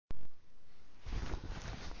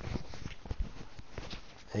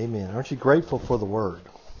Amen. Aren't you grateful for the Word?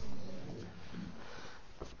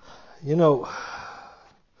 You know,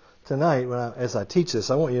 tonight, as I teach this,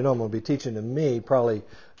 I want you to know I'm going to be teaching to me probably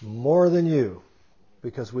more than you,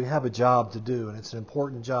 because we have a job to do, and it's an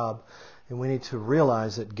important job, and we need to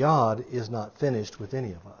realize that God is not finished with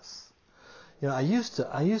any of us. You know, I used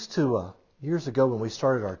to years ago when we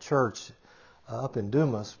started our church up in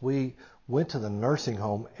Dumas, we went to the nursing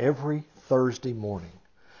home every Thursday morning.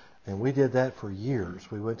 And we did that for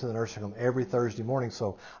years. We went to the nursing home every Thursday morning.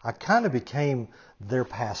 So I kind of became their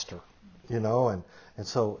pastor, you know. And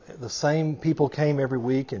so the same people came every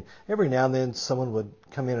week. And every now and then someone would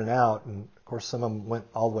come in and out. And, of course, some of them went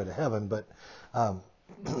all the way to heaven. But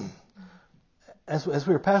as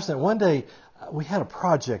we were pastoring that, one day we had a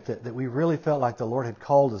project that we really felt like the Lord had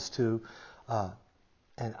called us to.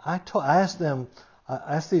 And I asked them,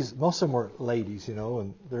 I asked these, most of them were ladies, you know,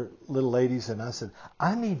 and they're little ladies, and I said,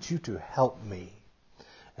 I need you to help me.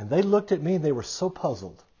 And they looked at me and they were so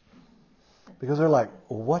puzzled, because they're like,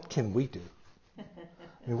 well, what can we do? I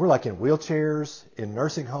mean, we're like in wheelchairs, in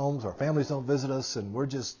nursing homes, our families don't visit us, and we're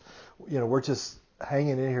just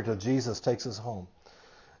hanging in here till Jesus takes us home.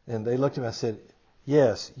 And they looked at me and I said,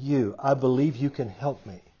 yes, you, I believe you can help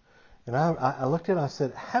me. And I looked at them and I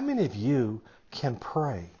said, how many of you can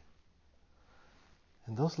pray?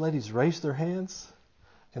 And those ladies raised their hands,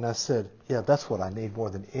 and I said, yeah, that's what I need more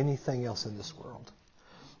than anything else in this world.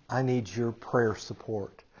 I need your prayer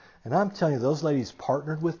support. And I'm telling you, those ladies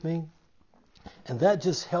partnered with me, and that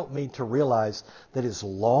just helped me to realize that as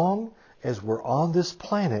long as we're on this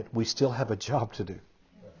planet, we still have a job to do.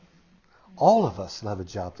 All of us have a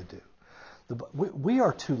job to do. We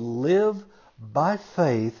are to live by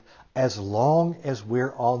faith as long as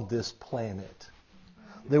we're on this planet.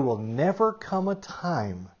 There will never come a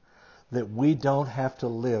time that we don't have to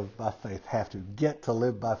live by faith, have to get to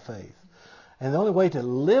live by faith. And the only way to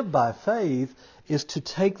live by faith is to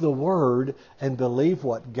take the Word and believe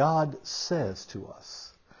what God says to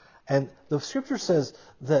us. And the Scripture says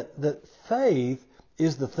that faith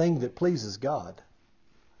is the thing that pleases God.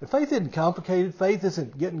 And faith isn't complicated. Faith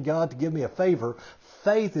isn't getting God to give me a favor.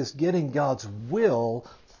 Faith is getting God's will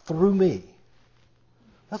through me.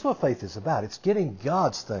 That's what faith is about. It's getting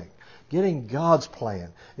God's thing, getting God's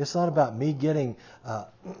plan. It's not about me getting,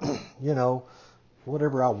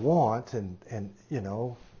 whatever I want. And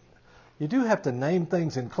you do have to name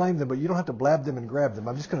things and claim them, but you don't have to blab them and grab them.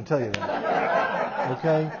 I'm just going to tell you that.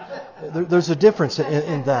 Okay? There's a difference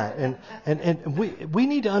in that. And we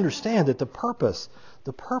need to understand that the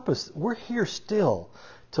purpose, we're here still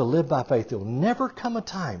to live by faith. There will never come a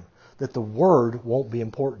time that the Word won't be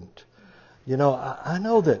important. You know, I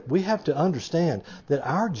know that we have to understand that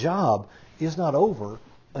our job is not over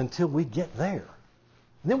until we get there.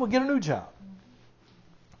 And then we'll get a new job.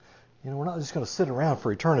 You know, we're not just going to sit around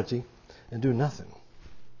for eternity and do nothing.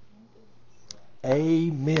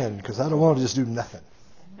 Amen. Because I don't want to just do nothing.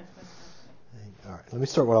 All right, let me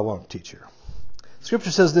start what I want to teach here.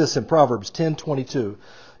 Scripture says this in Proverbs 10:22.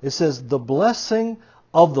 It says, the blessing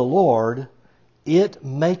of the Lord, it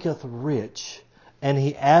maketh rich, and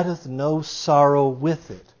He addeth no sorrow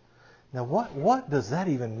with it. Now, what does that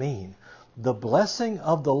even mean? The blessing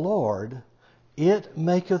of the Lord, it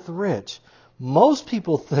maketh rich. Most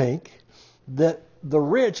people think that the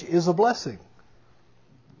rich is a blessing.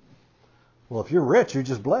 Well, if you're rich, you're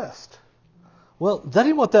just blessed. Well, that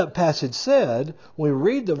ain't what that passage said. When we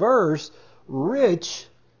read the verse, rich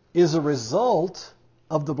is a result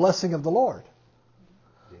of the blessing of the Lord.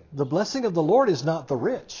 The blessing of the Lord is not the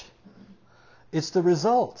rich. It's the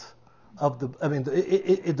result of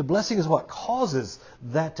the blessing is what causes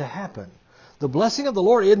that to happen. The blessing of the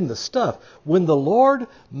Lord isn't the stuff. When the Lord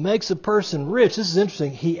makes a person rich, this is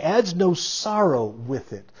interesting, He adds no sorrow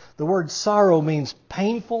with it. The word sorrow means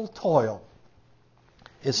painful toil.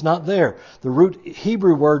 It's not there. The root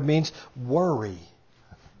Hebrew word means worry.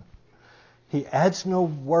 He adds no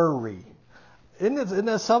worry. Isn't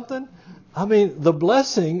that something? I mean, the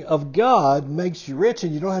blessing of God makes you rich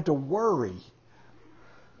and you don't have to worry.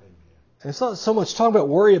 And it's not so much talking about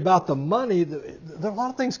worry about the money. There are a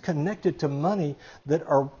lot of things connected to money that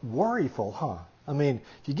are worryful, huh? I mean,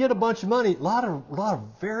 if you get a bunch of money, a lot of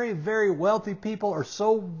very, very wealthy people are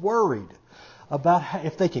so worried about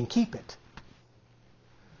if they can keep it.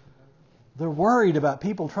 They're worried about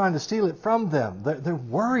people trying to steal it from them. They're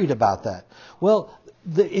worried about that. Well,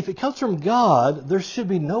 if it comes from God, there should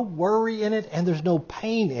be no worry in it and there's no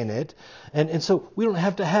pain in it. And so we don't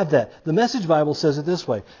have to have that. The Message Bible says it this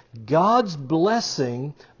way. God's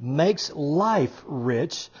blessing makes life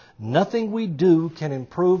rich. Nothing we do can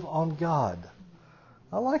improve on God.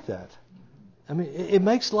 I like that. I mean, it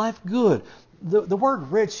makes life good. The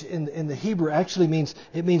word rich in the Hebrew actually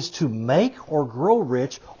means to make or grow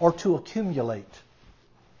rich or to accumulate.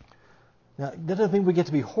 Now, that doesn't mean we get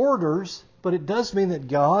to be hoarders, but it does mean that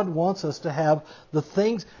God wants us to have the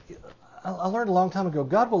things. I learned a long time ago,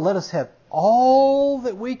 God will let us have all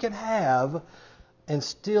that we can have and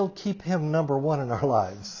still keep Him number one in our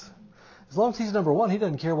lives. As long as He's number one, He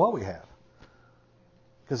doesn't care what we have.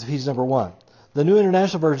 Because if He's number one. The New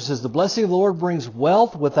International Version says, the blessing of the Lord brings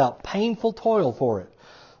wealth without painful toil for it.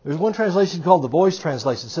 There's one translation called the Voice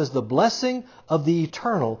translation. It says, the blessing of the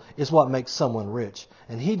eternal is what makes someone rich.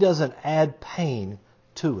 And He doesn't add pain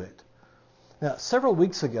to it. Now, several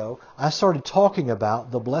weeks ago, I started talking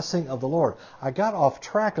about the blessing of the Lord. I got off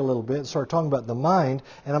track a little bit and started talking about the mind,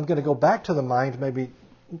 and I'm going to go back to the mind maybe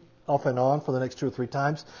off and on for the next 2 or 3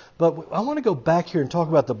 times. But I want to go back here and talk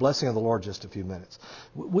about the blessing of the Lord just a few minutes.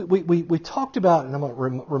 We talked about, and I'm going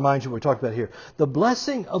to remind you what we talked about here. The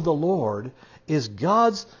blessing of the Lord is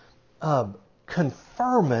God's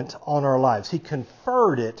conferment on our lives. He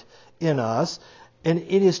conferred it in us, and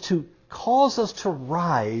it is to cause us to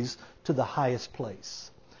rise to the highest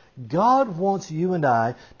place. God wants you and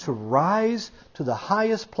I to rise to the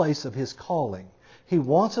highest place of His calling. He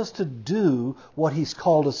wants us to do what He's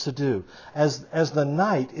called us to do. As the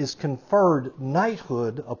knight is conferred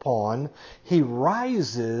knighthood upon, he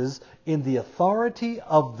rises in the authority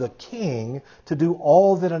of the king to do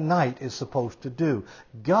all that a knight is supposed to do.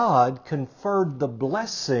 God conferred the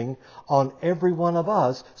blessing on every one of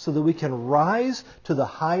us so that we can rise to the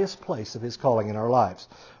highest place of His calling in our lives.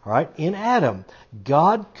 All right? In Adam,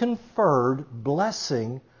 God conferred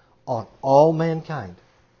blessing on all mankind.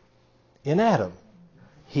 In Adam,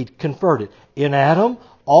 He conferred it. In Adam,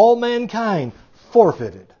 all mankind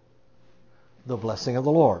forfeited the blessing of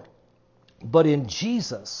the Lord. But in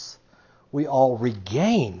Jesus, we all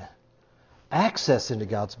regain access into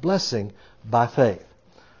God's blessing by faith.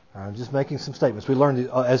 I'm just making some statements. We learned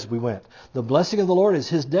as we went. The blessing of the Lord is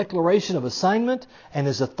His declaration of assignment and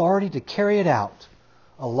His authority to carry it out,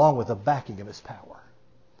 along with the backing of His power.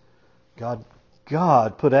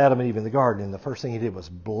 God put Adam and Eve in the garden, and the first thing He did was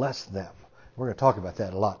bless them. We're going to talk about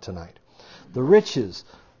that a lot tonight. The riches,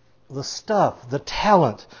 the stuff, the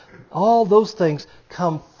talent, all those things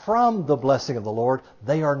come from the blessing of the Lord.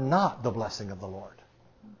 They are not the blessing of the Lord.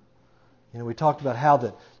 You know, we talked about how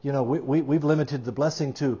that, you know, we've limited the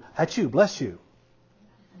blessing to, achoo, bless you.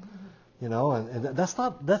 You know, and that's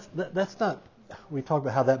not, we talked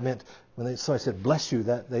about how that meant when somebody said bless you,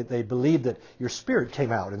 that they believed that your spirit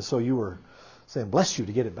came out, and so you were saying bless you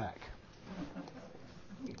to get it back.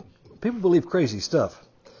 People believe crazy stuff.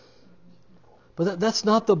 But that's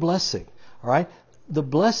not the blessing. All right? The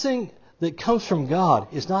blessing that comes from God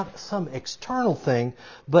is not some external thing,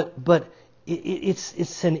 but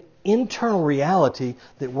it's an internal reality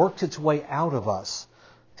that works its way out of us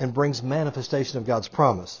and brings manifestation of God's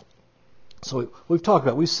promise. So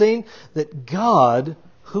we've seen that God,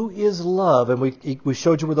 who is love, and we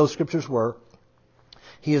showed you where those scriptures were.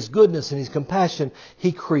 He is goodness and He's compassion.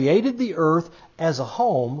 He created the earth as a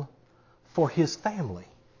home for His family.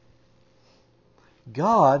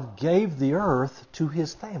 God gave the earth to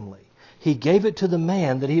His family. He gave it to the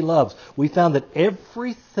man that He loves. We found that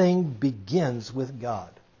everything begins with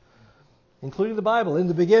God, including the Bible. In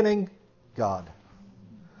the beginning, God.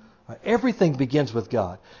 Everything begins with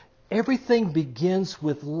God. Everything begins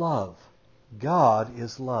with love. God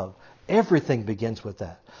is love. Everything begins with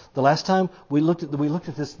that. The last time we looked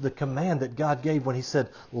at this, the command that God gave when He said,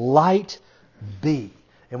 "Light be."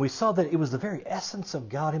 And we saw that it was the very essence of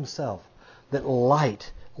God Himself. That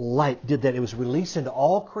light did that. It was released into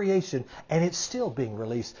all creation, and it's still being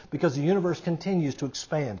released because the universe continues to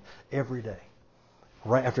expand every day.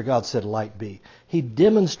 Right after God said, "Light be." He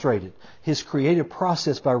demonstrated His creative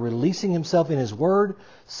process by releasing Himself in His Word,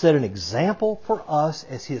 set an example for us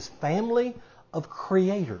as His family of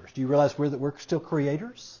creators. Do you realize that we're still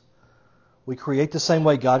creators? We create the same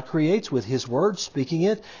way God creates, with His Word, speaking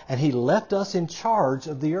it, and He left us in charge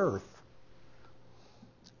of the earth.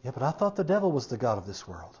 Yeah, but I thought the devil was the god of this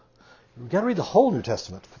world. You've got to read the whole New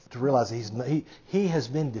Testament to realize that he has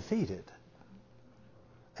been defeated.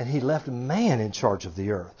 And He left man in charge of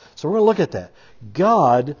the earth. So we're going to look at that.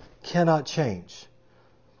 God cannot change.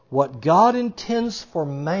 What God intends for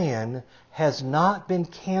man has not been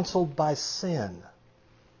canceled by sin.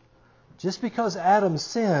 Just because Adam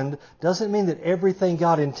sinned doesn't mean that everything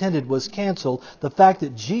God intended was canceled. The fact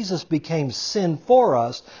that Jesus became sin for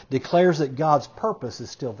us declares that God's purpose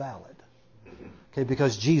is still valid. Okay,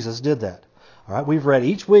 because Jesus did that. All right, we've read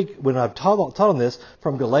each week, when I've taught on this,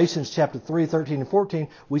 from Galatians chapter 3, 13, and 14,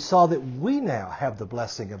 we saw that we now have the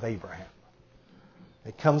blessing of Abraham.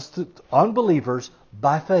 It comes to unbelievers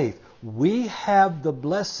by faith. We have the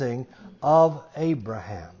blessing of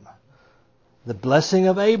Abraham. The blessing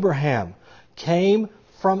of Abraham came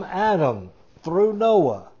from Adam through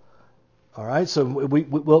Noah. All right, so we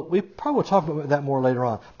probably will talk about that more later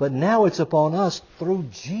on. But now it's upon us through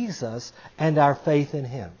Jesus and our faith in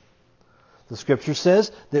Him. The Scripture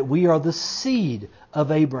says that we are the seed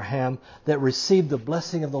of Abraham that received the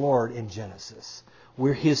blessing of the Lord in Genesis.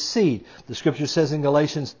 We're His seed. The Scripture says in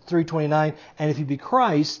Galatians 3:29, and if you be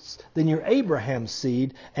Christ's, then you're Abraham's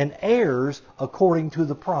seed and heirs according to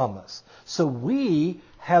the promise. So we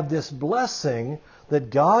have this blessing that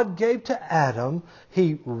God gave to Adam,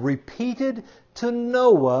 He repeated to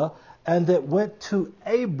Noah, and that went to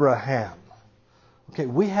Abraham. Okay,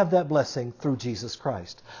 we have that blessing through Jesus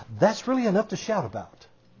Christ. That's really enough to shout about.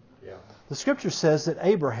 Yeah. The Scripture says that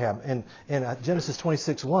Abraham, in Genesis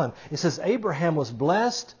 26:1, it says Abraham was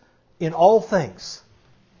blessed in all things.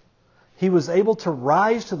 He was able to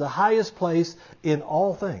rise to the highest place in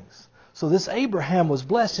all things. So this Abraham was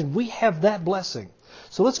blessed, and we have that blessing.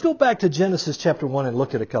 So let's go back to Genesis chapter 1 and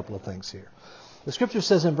look at a couple of things here. The Scripture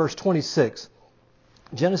says in verse 26,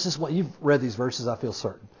 Genesis 1, you've read these verses, I feel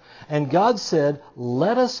certain. And God said,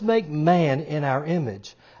 let us make man in our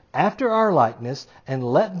image, after our likeness, and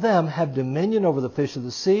let them have dominion over the fish of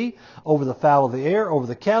the sea, over the fowl of the air, over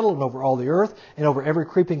the cattle, and over all the earth, and over every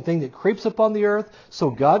creeping thing that creeps upon the earth. So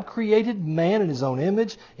God created man in His own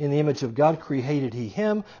image. In the image of God created He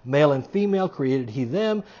him. Male and female created He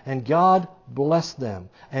them. And God blessed them.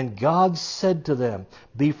 And God said to them,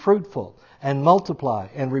 be fruitful, and multiply,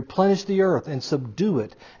 and replenish the earth, and subdue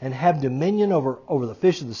it, and have dominion over the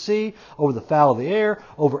fish of the sea, over the fowl of the air,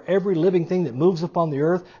 over every living thing that moves upon the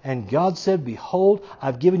earth. And God said, behold,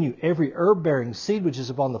 I've given you every herb-bearing seed which is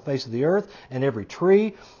upon the face of the earth, and every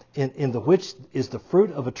tree in the which is the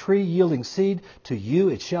fruit of a tree yielding seed. To you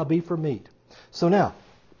it shall be for meat. So now,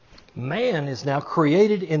 man is now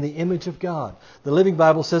created in the image of God. The Living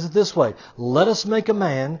Bible says it this way, let us make a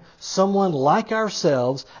man, someone like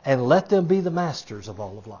ourselves, and let them be the masters of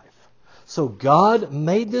all of life. So God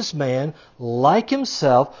made this man like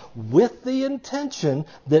Himself with the intention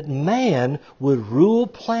that man would rule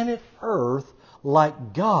planet Earth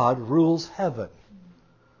like God rules heaven.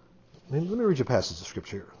 Let me read you a passage of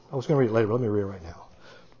Scripture here. I was going to read it later, but let me read it right now.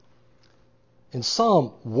 In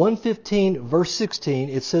Psalm 115, verse 16,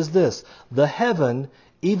 it says this, the heaven,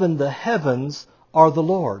 even the heavens, are the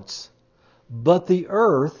Lord's, but the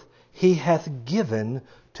earth He hath given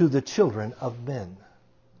to the children of men.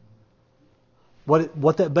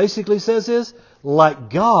 What that basically says is, like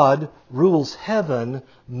God rules heaven,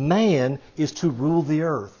 man is to rule the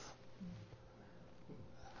earth.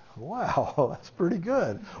 Wow, that's pretty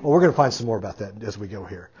good. Well, we're going to find some more about that as we go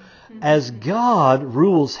here. As God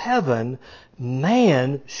rules heaven,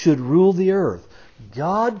 man should rule the earth.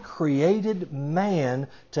 God created man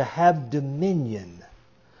to have dominion.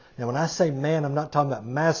 Now, when I say man, I'm not talking about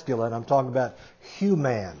masculine. I'm talking about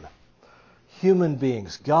human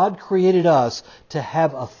beings. God created us to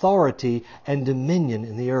have authority and dominion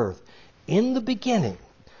in the earth. In the beginning,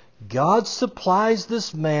 God supplies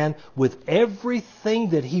this man with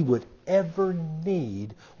everything that he would ever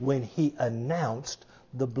need when He announced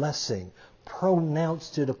the blessing,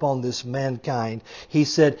 pronounced it upon this mankind. He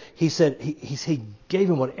gave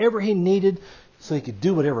him whatever he needed so he could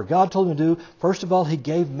do whatever God told him to do. First of all, He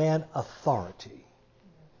gave man authority,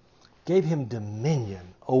 gave him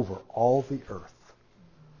dominion over all the earth.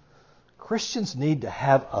 Christians need to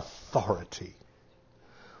have authority.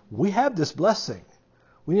 We have this blessing.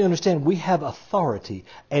 We need to understand we have authority.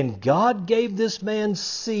 And God gave this man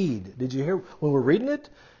seed. Did you hear when we're reading it?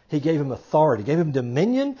 He gave him authority, gave him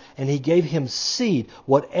dominion, and He gave him seed.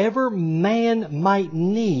 Whatever man might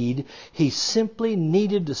need, he simply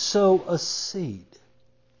needed to sow a seed.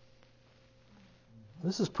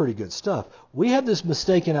 This is pretty good stuff. We have this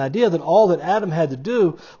mistaken idea that all that Adam had to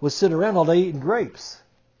do was sit around all day eating grapes.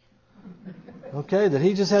 Okay, that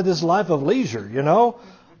he just had this life of leisure,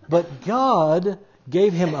 But God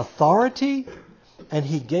gave him authority, and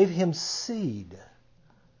He gave him seed.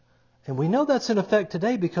 And we know that's in effect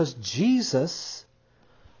today because Jesus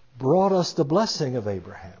brought us the blessing of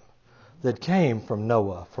Abraham that came from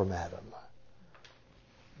Noah, from Adam.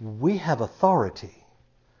 We have authority.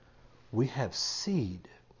 We have seed.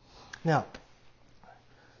 Now,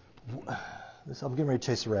 I'm getting ready to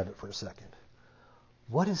chase a rabbit for a second.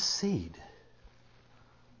 What is seed?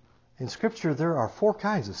 In Scripture, there are 4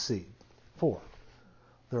 kinds of seed. 4.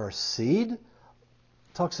 There are seed.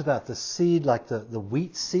 Talks about the seed like the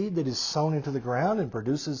wheat seed that is sown into the ground and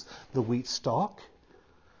produces the wheat stalk.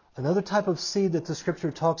 Another type of seed that the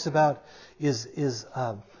Scripture talks about is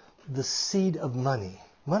the seed of money.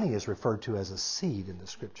 Money is referred to as a seed in the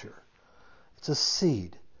Scripture. It's a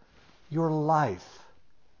seed. Your life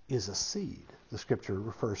is a seed. The Scripture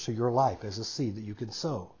refers to your life as a seed that you can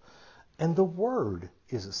sow. And the Word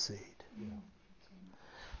is a seed. Yeah.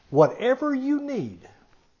 Whatever you need,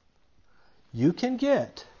 you can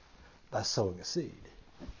get by sowing a seed.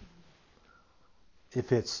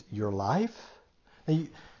 If it's your life,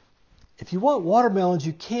 if you want watermelons,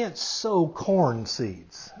 you can't sow corn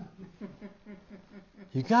seeds.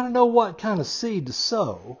 You got to know what kind of seed to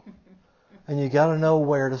sow, and you got to know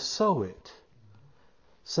where to sow it.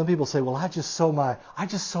 Some people say, "Well, I just sow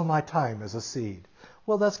my time as a seed."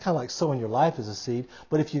 Well, that's kind of like sowing your life as a seed.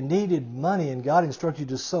 But if you needed money and God instructed you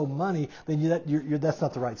to sow money, then that's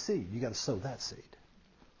not the right seed. You got to sow that seed.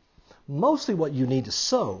 Mostly, what you need to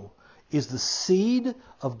sow is the seed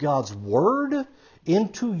of God's Word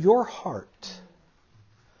into your heart.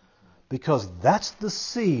 Because that's the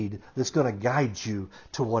seed that's going to guide you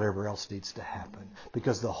to whatever else needs to happen.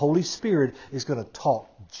 Because the Holy Spirit is going to talk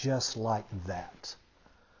just like that.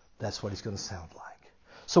 That's what He's going to sound like.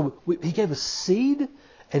 So He gave us seed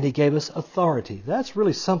and He gave us authority. That's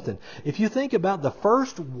really something. If you think about the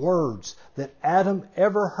first words that Adam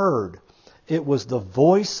ever heard, it was the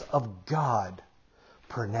voice of God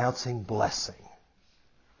pronouncing blessing.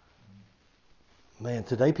 Man,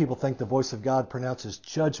 today people think the voice of God pronounces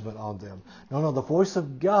judgment on them. No, the voice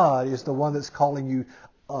of God is the one that's calling you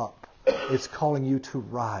up. It's calling you to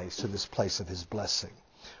rise to this place of His blessing.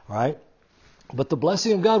 All right? But the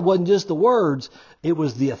blessing of God wasn't just the words. It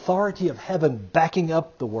was the authority of heaven backing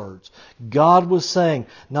up the words. God was saying,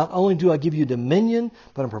 not only do I give you dominion,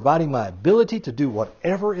 but I'm providing my ability to do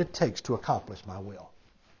whatever it takes to accomplish my will.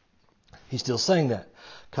 He's still saying that.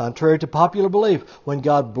 Contrary to popular belief, when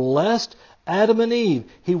God blessed Adam and Eve,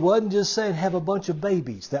 He wasn't just saying have a bunch of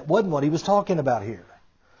babies. That wasn't what He was talking about here.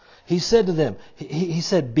 He said to them, He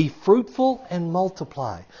said, be fruitful and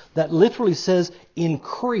multiply. That literally says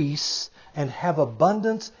increase and have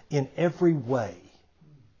abundance in every way.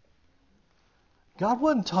 God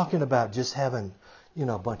wasn't talking about just having,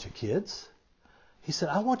 a bunch of kids. He said,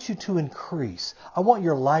 I want you to increase. I want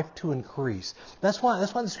your life to increase. That's why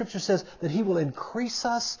the Scripture says that He will increase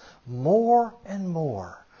us more and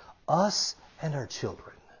more. Us and our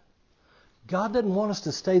children. God doesn't want us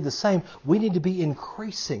to stay the same. We need to be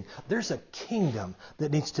increasing. There's a kingdom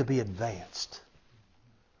that needs to be advanced.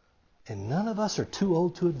 And none of us are too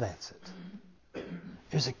old to advance it.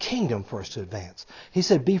 There's a kingdom for us to advance. He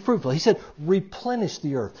said, be fruitful. He said, replenish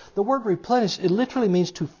the earth. The word replenish, it literally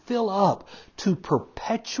means to fill up, to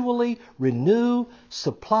perpetually renew,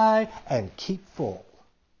 supply, and keep full.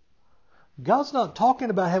 God's not talking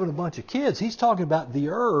about having a bunch of kids. He's talking about the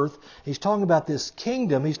earth. He's talking about this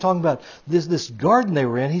kingdom. He's talking about this garden they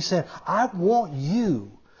were in. He said, I want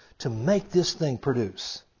you to make this thing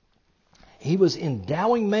produce. He was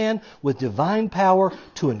endowing man with divine power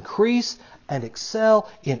to increase and excel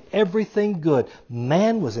in everything good.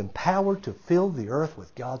 Man was empowered to fill the earth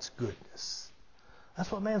with God's goodness.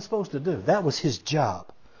 That's what man's supposed to do. That was his job.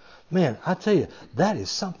 Man, I tell you, that is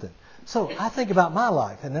something. So I think about my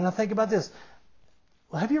life, and then I think about this.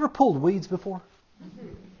 Well, have you ever pulled weeds before?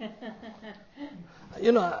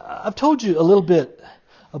 I've told you a little bit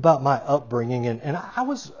about my upbringing, and I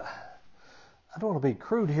don't want to be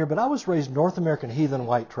crude here, but I was raised North American heathen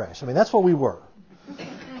white trash. I mean, that's what we were.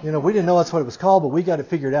 We didn't know that's what it was called, but we got it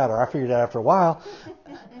figured out, or I figured it out after a while.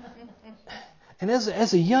 And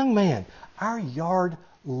as a young man, our yard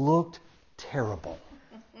looked terrible.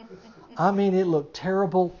 I mean, it looked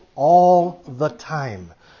terrible all the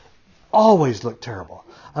time. Always looked terrible.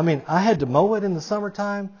 I mean, I had to mow it in the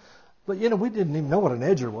summertime, but, we didn't even know what an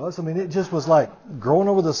edger was. I mean, it just was like growing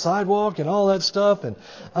over the sidewalk and all that stuff. And,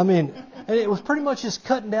 and it was pretty much just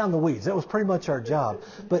cutting down the weeds. That was pretty much our job.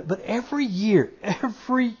 But every year,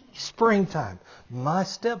 every springtime, my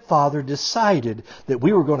stepfather decided that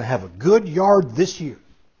we were going to have a good yard this year.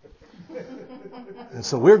 And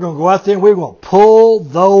so we're going to go out there and we're going to pull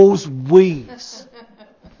those weeds.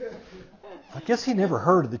 I guess he never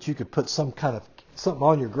heard that you could put something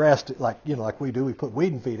on your grass like we do. We put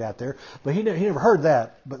weeding feed out there, but he never heard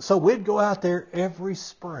that. But so we'd go out there every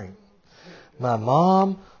spring. My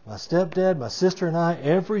mom, my stepdad, my sister, and I,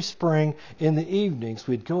 every spring in the evenings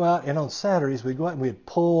we'd go out, and on Saturdays we'd go out and we'd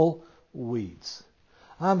pull weeds.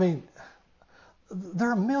 I mean, there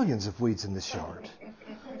are millions of weeds in this yard.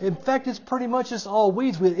 In fact, it's pretty much just all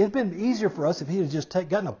weeds. It'd been easier for us if he had just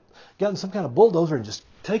gotten some kind of bulldozer and just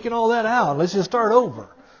taken all that out. Let's just start over.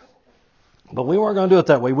 But we weren't going to do it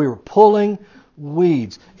that way. We were pulling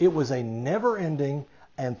weeds. It was a never-ending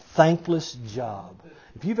and thankless job.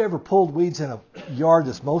 If you've ever pulled weeds in a yard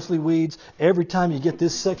that's mostly weeds, every time you get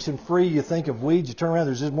this section free, you think of weeds, you turn around,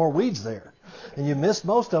 there's just more weeds there. And you miss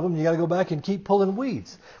most of them, you got to go back and keep pulling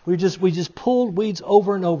weeds. We just pulled weeds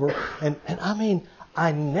over and over. And I mean,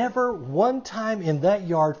 I never one time in that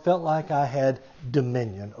yard felt like I had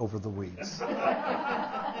dominion over the weeds.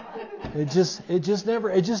 It just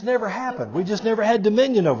never happened. We just never had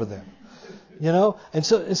dominion over them. You know, and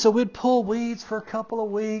so we'd pull weeds for a couple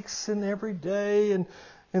of weeks and every day, and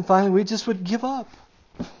finally we just would give up.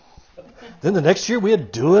 Then the next year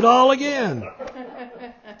we'd do it all again.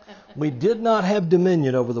 We did not have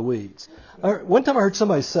dominion over the weeds. One time I heard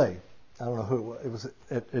somebody say, I don't know who it was,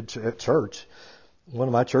 at church, one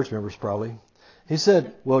of my church members probably. He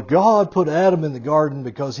said, well, God put Adam in the garden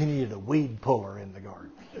because he needed a weed puller in the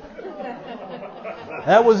garden.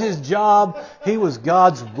 That was his job. He was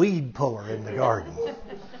God's weed puller in the garden.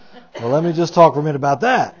 Well, let me just talk for a minute about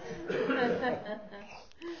that.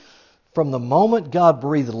 From the moment God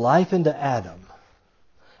breathed life into Adam,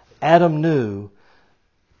 Adam knew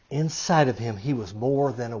inside of him he was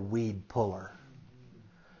more than a weed puller.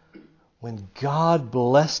 When God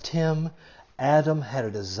blessed him, Adam had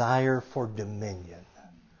a desire for dominion.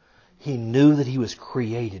 He knew that he was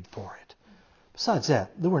created for it. Besides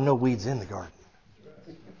that, there were no weeds in the garden.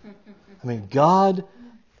 I mean, God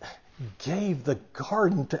gave the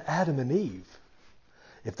garden to Adam and Eve.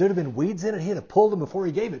 If there'd have been weeds in it, he'd have pulled them before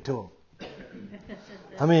he gave it to them.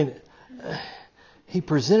 I mean, he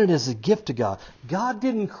presented it as a gift to God. God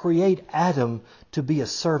didn't create Adam to be a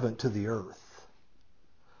servant to the earth.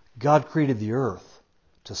 God created the earth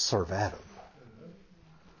to serve Adam.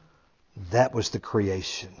 That was the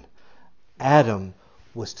creation. Adam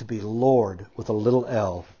was to be Lord with a little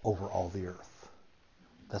L over all the earth.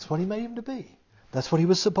 That's what he made him to be. That's what he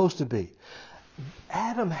was supposed to be.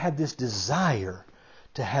 Adam had this desire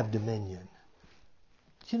to have dominion.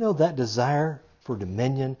 Do you know that desire for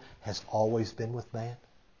dominion has always been with man?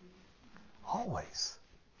 Always.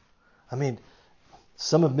 I mean,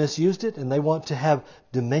 some have misused it and they want to have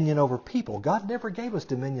dominion over people. God never gave us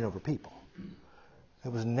dominion over people.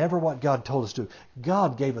 It was never what God told us to do.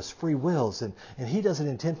 God gave us free wills, and he doesn't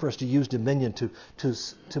intend for us to use dominion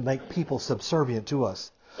to make people subservient to us.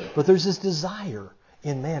 But there's this desire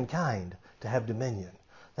in mankind to have dominion.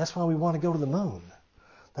 That's why we want to go to the moon.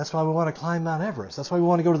 That's why we want to climb Mount Everest. That's why we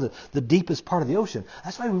want to go to the deepest part of the ocean.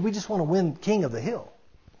 That's why we just want to win King of the Hill.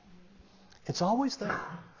 It's always there.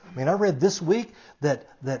 I mean, I read this week that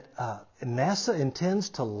NASA intends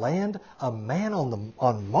to land a man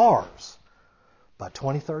on Mars by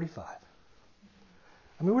 2035.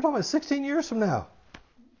 I mean, we're talking about 16 years from now.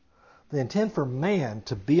 They intend for man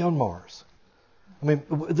to be on Mars. I mean,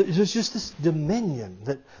 there's just this dominion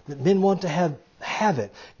that men want to have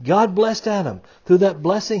it. God blessed Adam. Through that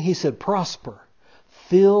blessing, he said, prosper.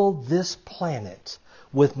 Fill this planet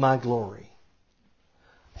with my glory.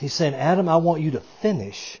 He's saying, Adam, I want you to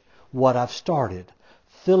finish what I've started.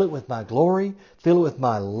 Fill it with my glory. Fill it with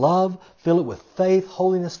my love. Fill it with faith,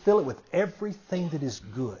 holiness. Fill it with everything that is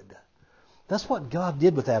good. That's what God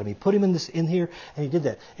did with Adam. He put him in here, and he did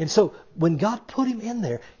that. And so when God put him in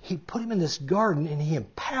there, he put him in this garden, and he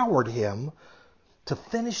empowered him to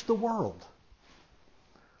finish the world.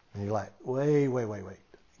 And you're like, wait.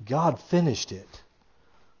 God finished it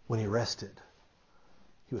when he rested.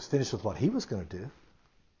 He was finished with what he was going to do.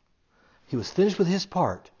 He was finished with his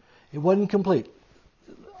part. It wasn't complete.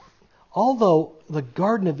 Although the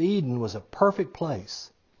Garden of Eden was a perfect place,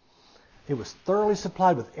 it was thoroughly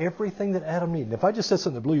supplied with everything that Adam needed. If I just said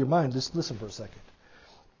something that blew your mind, just listen for a second.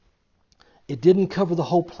 It didn't cover the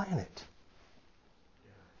whole planet.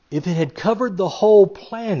 If it had covered the whole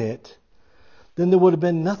planet, then there would have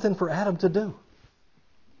been nothing for Adam to do.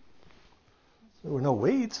 There were no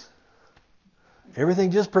weeds.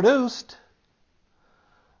 Everything just produced.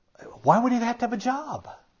 Why would he have to have a job?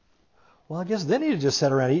 Well, I guess then he'd just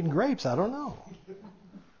sat around eating grapes. I don't know.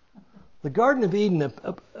 The Garden of Eden,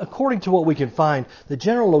 according to what we can find, the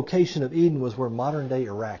general location of Eden was where modern-day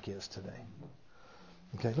Iraq is today.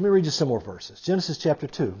 Okay, let me read you some more verses. Genesis chapter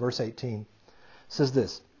 2, verse 18 says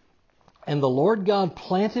this. And the Lord God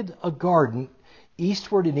planted a garden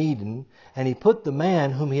eastward in Eden, and he put the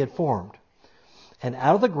man whom he had formed. And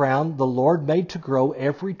out of the ground the Lord made to grow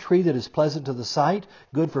every tree that is pleasant to the sight,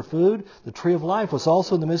 good for food. The tree of life was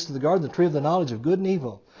also in the midst of the garden, the tree of the knowledge of good and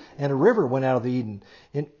evil. And a river went out of Eden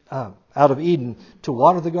to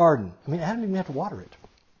water the garden. I mean, Adam didn't even have to water it.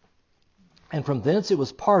 And from thence it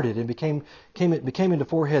was parted and became into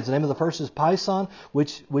four heads. The name of the first is Pison,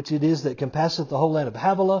 which it is that compasseth the whole land of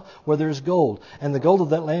Havilah, where there is gold. And the gold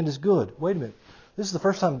of that land is good. Wait a minute. This is the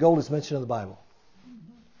first time gold is mentioned in the Bible.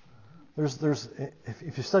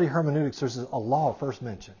 If you study hermeneutics, there's a law of first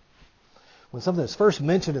mention. When something is first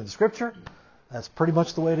mentioned in the Scripture, that's pretty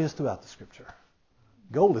much the way it is throughout the Scripture.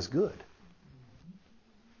 Gold is good.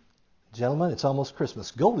 Gentlemen, it's almost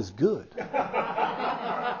Christmas. Gold is good.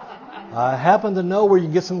 I happen to know where you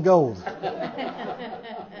can get some gold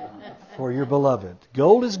for your beloved.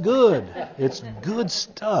 Gold is good. It's good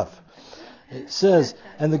stuff. It says,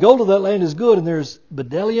 and the gold of that land is good, and there's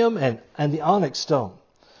bdellium and the onyx stone.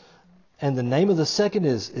 And the name of the second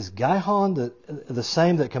is Gihon, the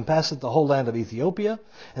same that compasseth the whole land of Ethiopia.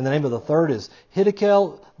 And the name of the third is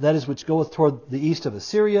Hiddekel, that is which goeth toward the east of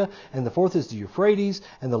Assyria. And the fourth is the Euphrates.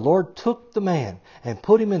 And the Lord took the man and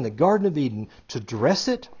put him in the Garden of Eden to dress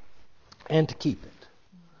it and to keep it.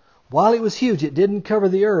 While it was huge, it didn't cover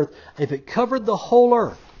the earth. If it covered the whole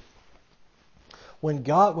earth, when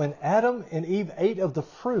Adam and Eve ate of the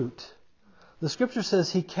fruit, the Scripture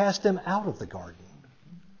says He cast them out of the garden.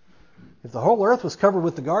 If the whole earth was covered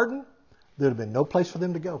with the garden, there would have been no place for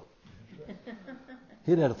them to go.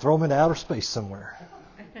 He'd had to throw them into outer space somewhere.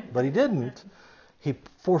 But He didn't. He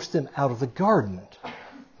forced them out of the garden.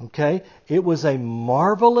 Okay? It was a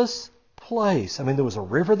marvelous place. I mean, there was a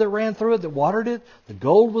river that ran through it that watered it. The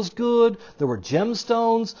gold was good. There were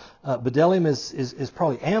gemstones. Bdellium is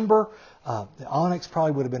probably amber. The onyx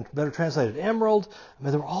probably would have been better translated emerald. I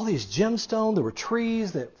mean, there were all these gemstones. There were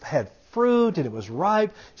trees that had fruit, and it was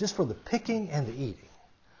ripe just for the picking and the eating.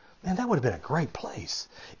 Man, that would have been a great place.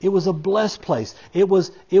 It was a blessed place. It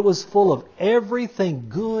was full of everything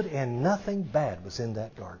good, and nothing bad was in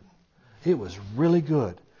that garden. It was really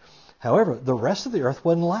good. However, the rest of the earth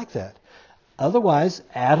wasn't like that. Otherwise,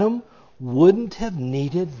 Adam wouldn't have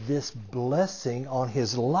needed this blessing on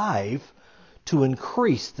his life to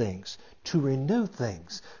increase things, to renew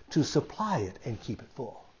things, to supply it and keep it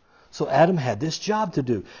full. So Adam had this job to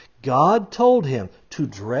do. God told him to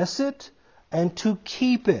dress it and to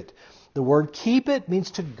keep it. The word keep it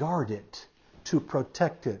means to guard it, to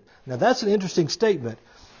protect it. Now that's an interesting statement.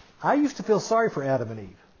 I used to feel sorry for Adam and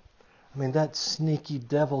Eve. I mean, that sneaky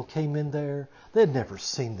devil came in there. They'd never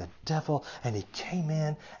seen the devil, and he came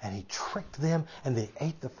in and he tricked them and they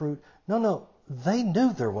ate the fruit. No, they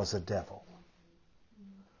knew there was a devil.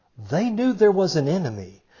 They knew there was an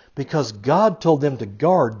enemy. Because God told them to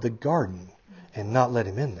guard the garden and not let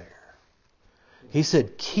him in there. He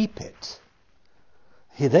said, keep it.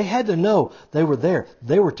 They had to know they were there.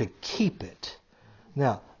 They were to keep it.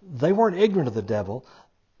 Now, they weren't ignorant of the devil,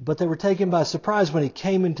 but they were taken by surprise when he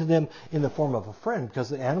came into them in the form of a friend, because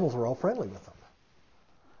the animals were all friendly with them.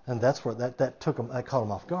 And that's where that caught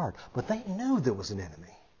them off guard. But they knew there was an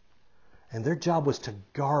enemy. And their job was to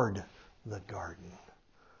guard the garden,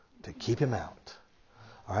 to keep him out.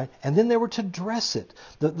 All right? And then they were to dress it.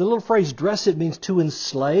 The little phrase dress it means to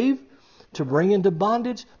enslave, to bring into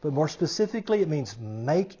bondage, but more specifically it means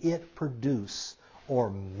make it produce or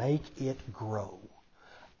make it grow.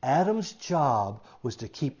 Adam's job was to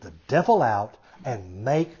keep the devil out and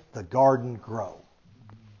make the garden grow.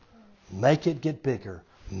 Make it get bigger.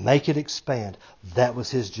 Make it expand. That was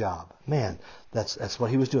his job. Man, that's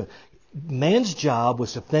what he was doing. Man's job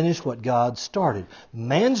was to finish what God started.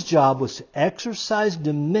 Man's job was to exercise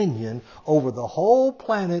dominion over the whole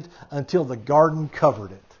planet until the garden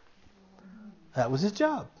covered it. That was his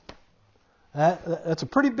job. That's a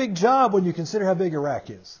pretty big job when you consider how big Iraq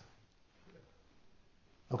is.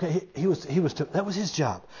 Okay, that was his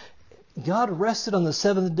job. God rested on the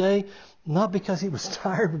seventh day, not because he was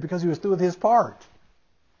tired, but because he was through with his part.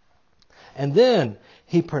 And then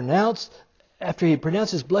after he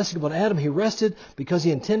pronounced his blessing upon Adam, he rested because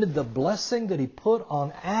he intended the blessing that he put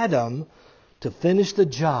on Adam to finish the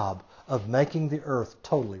job of making the earth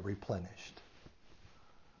totally replenished.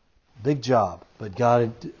 Big job, but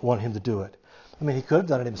God wanted him to do it. I mean, he could have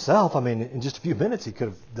done it himself. I mean, in just a few minutes he could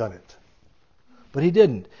have done it. But he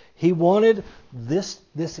didn't. He wanted this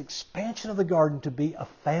expansion of the garden to be a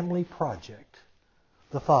family project.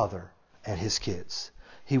 The Father and his kids.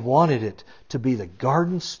 He wanted it to be the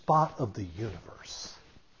garden spot of the universe.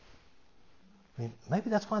 I mean, maybe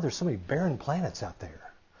that's why there's so many barren planets out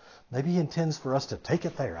there. Maybe he intends for us to take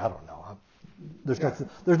it there. I don't know.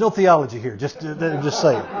 There's no theology here. Just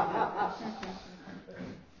say it.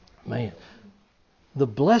 Man, the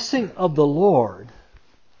blessing of the Lord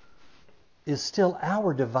is still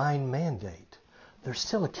our divine mandate. There's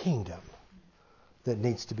still a kingdom that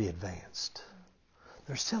needs to be advanced.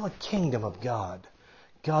 There's still a kingdom of God.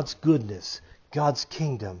 God's goodness, God's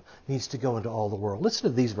kingdom needs to go into all the world. Listen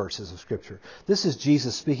to these verses of Scripture. This is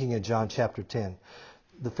Jesus speaking in John chapter 10.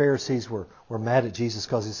 The Pharisees were mad at Jesus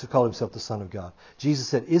because he called himself the Son of God. Jesus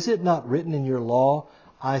said, "Is it not written in your law?"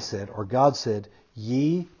 I said, or God said,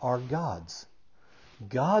 Ye are gods.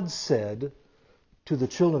 God said to the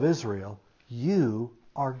children of Israel, you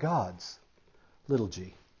are gods, little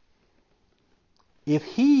g. If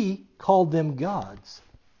he called them gods,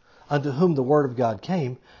 unto whom the word of God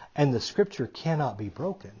came, and the scripture cannot be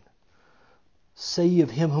broken, say ye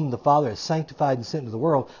of him whom the Father has sanctified and sent into the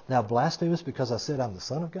world, thou blasphemest because I said I'm the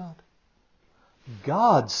Son of God?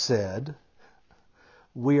 God said,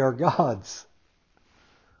 we are gods.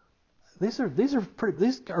 These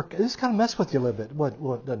kind of mess with you a little bit,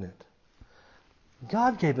 what, doesn't it?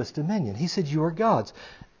 God gave us dominion. He said, you are gods.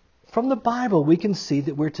 From the Bible, we can see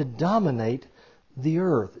that we're to dominate the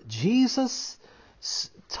earth. Jesus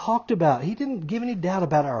talked about, he didn't give any doubt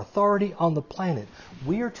about our authority on the planet.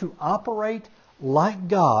 We are to operate like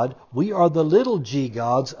God. We are the little g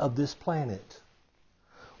gods of this planet.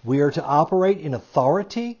 We are to operate in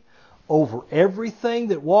authority over everything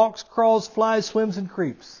that walks, crawls, flies, swims, and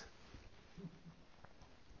creeps.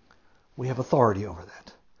 We have authority over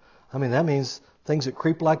that. I mean, that means things that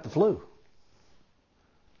creep like the flu.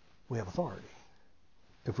 We have authority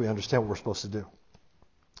if we understand what we're supposed to do.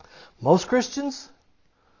 Most Christians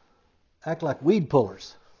act like weed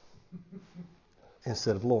pullers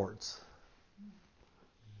instead of lords.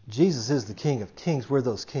 Jesus is the King of kings. We're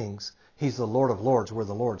those kings. He's the Lord of lords. We're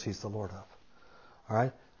the lords He's the Lord of. All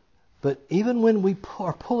right? But even when we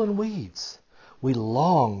are pulling weeds, we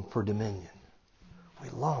long for dominion. We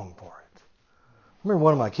long for it. I remember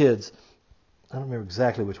one of my kids, I don't remember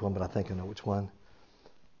exactly which one, but I think I know which one.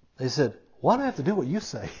 They said, why do I have to do what you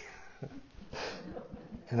say?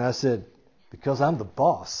 And I said, because I'm the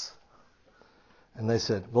boss. And they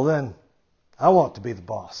said, well then, I want to be the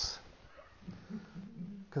boss.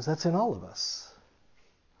 Because that's in all of us.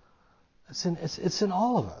 It's in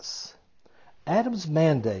all of us. Adam's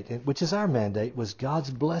mandate, which is our mandate, was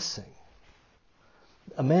God's blessing.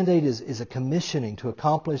 A mandate is a commissioning to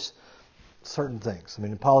accomplish certain things. I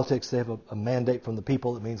mean, in politics, they have a mandate from the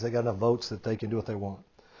people. That means they got enough votes that they can do what they want.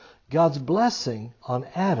 God's blessing on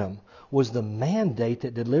Adam was the mandate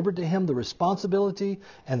that delivered to him the responsibility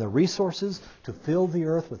and the resources to fill the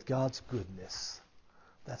earth with God's goodness.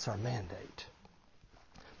 That's our mandate.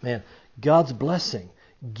 Man, God's blessing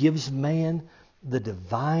gives man the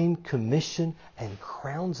divine commission and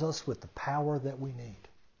crowns us with the power that we need.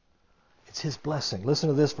 It's His blessing. Listen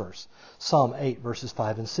to this verse. Psalm 8, verses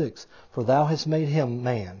 5 and 6. For thou hast made him,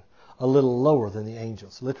 man, a little lower than the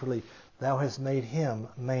angels. Literally, thou hast made him,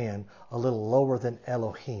 man, a little lower than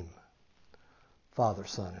Elohim. Father,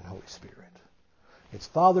 Son, and Holy Spirit. It's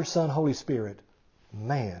Father, Son, Holy Spirit,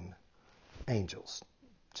 man, angels.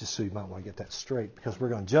 Just so you might want to get that straight, because we're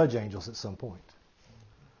going to judge angels at some point.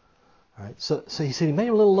 All right. So he said he made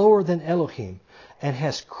him a little lower than Elohim, and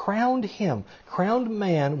has crowned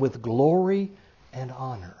man with glory and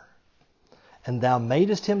honor. And thou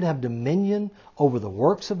madest him to have dominion over the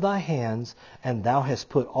works of thy hands, and thou hast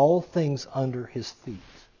put all things under his feet.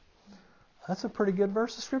 That's a pretty good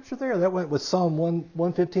verse of Scripture there. That went with Psalm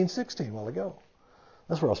 115:16 a while ago.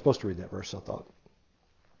 That's where I was supposed to read that verse, I thought.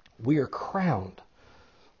 We are crowned.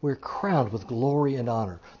 We're crowned with glory and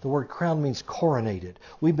honor. The word crowned means coronated.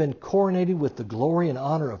 We've been coronated with the glory and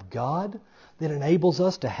honor of God that enables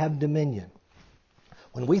us to have dominion.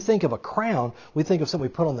 When we think of a crown, we think of something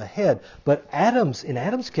we put on the head. But in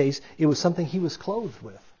Adam's case, it was something he was clothed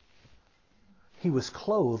with. He was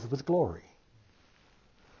clothed with glory.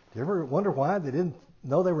 Do you ever wonder why they didn't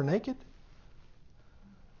know they were naked?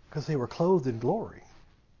 Because they were clothed in glory.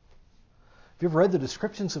 Have you ever read the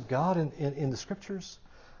descriptions of God in the Scriptures?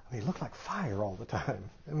 I mean, he looked like fire all the time.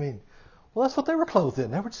 I mean, well, that's what they were clothed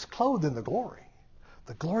in. They were just clothed in the glory.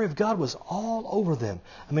 The glory of God was all over them.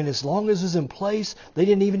 I mean, as long as it was in place, they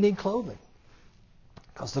didn't even need clothing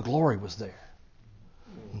because the glory was there.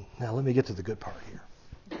 Now, let me get to the good part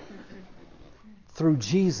here. Through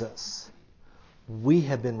Jesus, we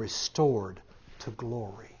have been restored to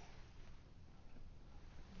glory.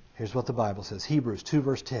 Here's what the Bible says. Hebrews 2,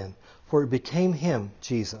 verse 10. For it became him,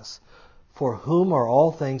 Jesus, for whom are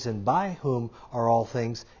all things and by whom are all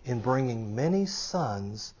things, in bringing many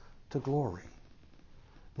sons to glory.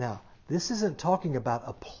 Now, this isn't talking about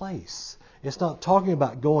a place. It's not talking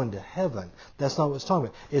about going to heaven. That's not what it's talking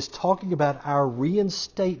about. It's talking about our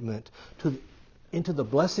reinstatement into the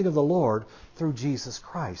blessing of the Lord through Jesus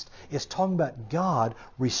Christ. It's talking about God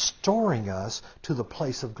restoring us to the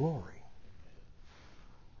place of glory.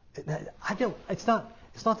 It's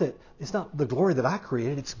not the glory that I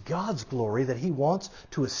created. It's God's glory that He wants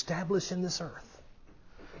to establish in this earth.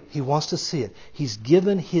 He wants to see it. He's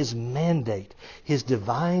given His mandate, His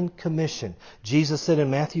divine commission. Jesus said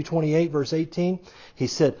in Matthew 28, verse 18, He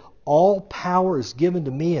said, all power is given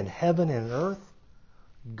to me in heaven and earth.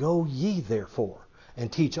 Go ye therefore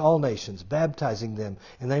and teach all nations, baptizing them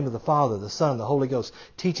in the name of the Father, the Son, and the Holy Ghost,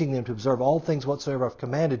 teaching them to observe all things whatsoever I've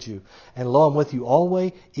commanded you. And lo, I'm with you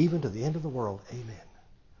always, even to the end of the world. Amen.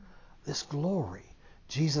 This glory,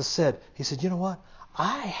 Jesus said, He said, you know what?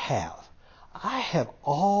 I have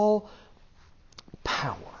all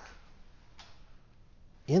power.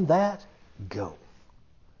 In that, go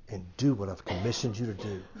and do what I've commissioned you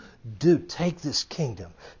to do. Take this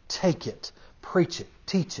kingdom, take it, preach it,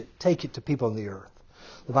 teach it, take it to people on the earth.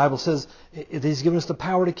 The Bible says He's given us the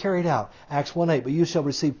power to carry it out. Acts 1:8, but you shall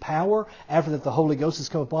receive power after that the Holy Ghost has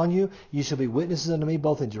come upon you. You shall be witnesses unto me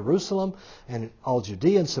both in Jerusalem and in all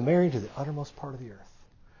Judea and Samaria to the uttermost part of the earth.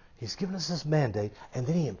 He's given us this mandate, and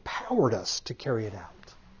then He empowered us to carry it out.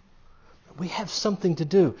 We have something to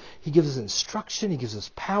do. He gives us instruction. He gives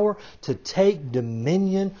us power to take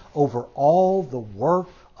dominion over all the work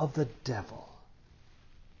of the devil.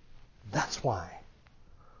 That's why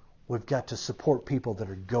we've got to support people that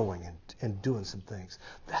are going and doing some things.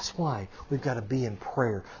 That's why we've got to be in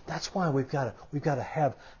prayer. That's why we've got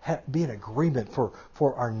to be in agreement for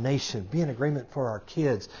our nation, be in agreement for our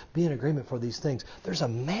kids, be in agreement for these things. There's a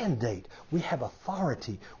mandate. We have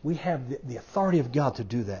authority. We have the authority of God to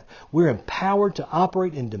do that. We're empowered to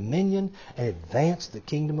operate in dominion and advance the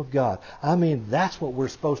kingdom of God. I mean, that's what we're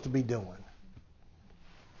supposed to be doing.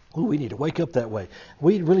 Ooh, we need to wake up that way.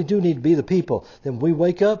 We really do need to be the people. Then we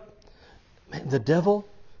wake up, man, the devil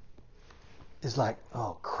is like,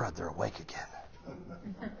 oh, crud, they're awake again.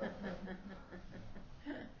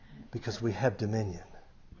 Because we have dominion.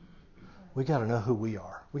 We got to know who we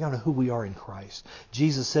are. We got to know who we are in Christ.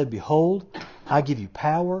 Jesus said, behold, I give you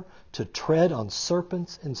power to tread on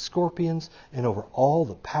serpents and scorpions and over all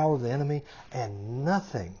the power of the enemy, and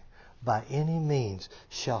nothing by any means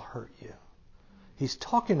shall hurt you. He's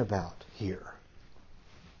talking about here,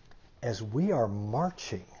 as we are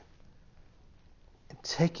marching and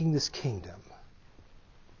taking this kingdom,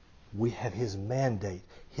 we have His mandate,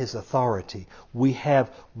 His authority. We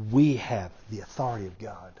have the authority of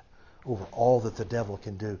God over all that the devil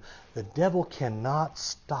can do. The devil cannot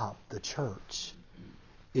stop the church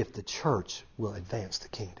if the church will advance the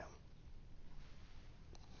kingdom.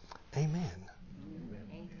 Amen.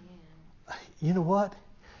 Amen. You know what?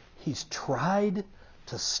 He's tried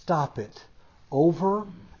to stop it over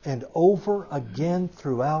and over again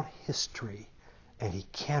throughout history, and he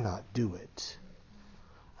cannot do it.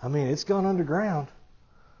 I mean, it's gone underground,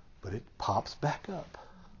 but it pops back up.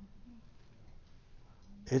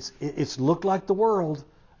 It's looked like the world,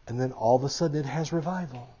 and then all of a sudden it has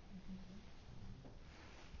revival.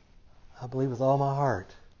 I believe with all my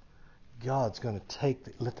heart, God's going to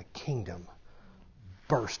let the kingdom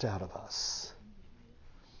burst out of us.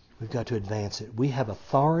 We've got to advance it. We have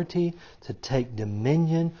authority to take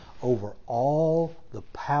dominion over all the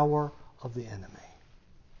power of the enemy.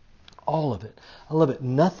 All of it. I love it.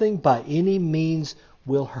 Nothing by any means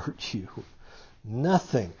will hurt you.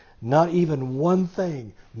 Nothing. Not even one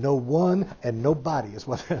thing. No one and nobody is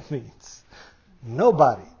what that means.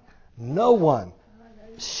 Nobody. No one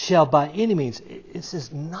shall by any means. It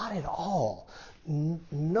says not at all.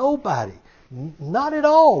 Nobody. Not at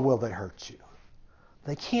all will they hurt you.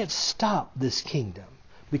 They can't stop this kingdom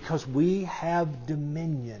because we have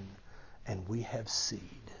dominion and we have seed.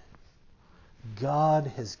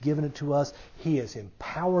 God has given it to us. He has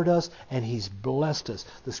empowered us and He's blessed us.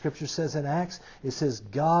 The Scripture says in Acts, it says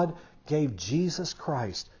God gave Jesus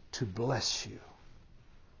Christ to bless you.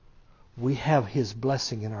 We have His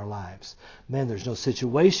blessing in our lives. Man, there's no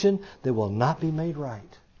situation that will not be made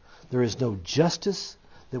right. There is no justice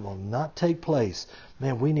that will not take place.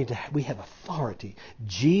 Man, we have authority.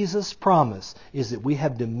 Jesus' promise is that we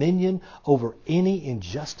have dominion over any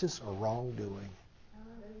injustice or wrongdoing.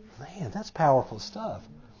 Man, that's powerful stuff.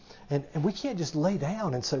 And we can't just lay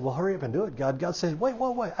down and say, well, hurry up and do it, God. God said, wait,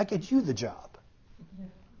 I get you the job.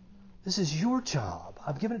 This is your job.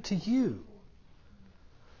 I've given it to you.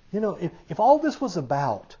 You know, if all this was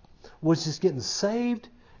about was just getting saved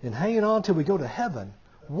and hanging on till we go to heaven,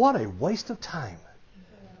 what a waste of time.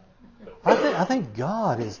 I think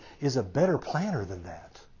God is a better planner than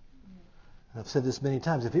that. And I've said this many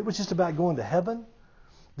times. If it was just about going to heaven,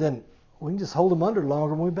 then we can just hold them under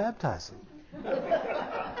longer when we baptize them.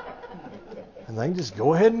 And they can just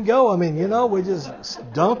go ahead and go. I mean, you know, we just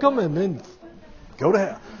dunk them and then go to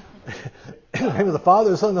heaven. In the name of the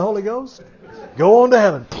Father, the Son, and the Holy Ghost, go on to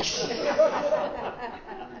heaven.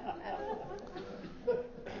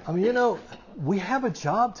 I mean, you know, we have a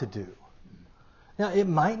job to do. Now, it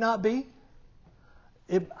might not be.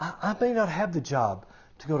 I may not have the job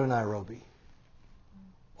to go to Nairobi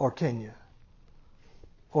or Kenya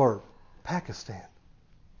or Pakistan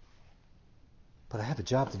But I have a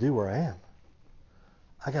job to do where I am.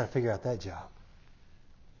 I got to figure out that job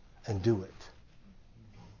and do it.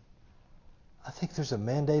 I think there's a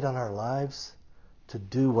mandate on our lives to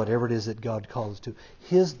do whatever it is that God calls us to.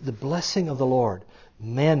 The blessing of the Lord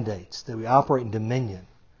mandates that we operate in dominion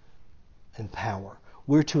and power.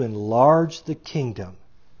 We're to enlarge the kingdom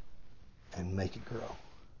and make it grow.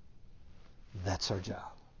 That's our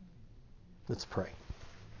job. Let's pray.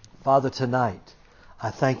 Father, tonight,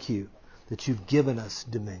 I thank you that you've given us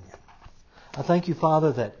dominion. I thank you,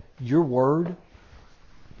 Father, that your word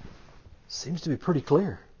seems to be pretty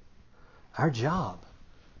clear. Our job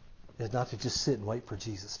is not to just sit and wait for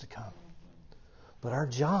Jesus to come. But our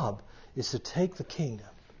job is to take the kingdom,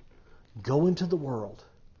 go into the world,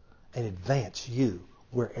 and advance you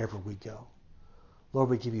wherever we go. Lord,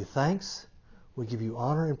 we give you thanks. We give you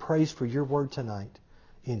honor and praise for your word tonight.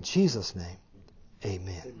 In Jesus' name,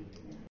 amen.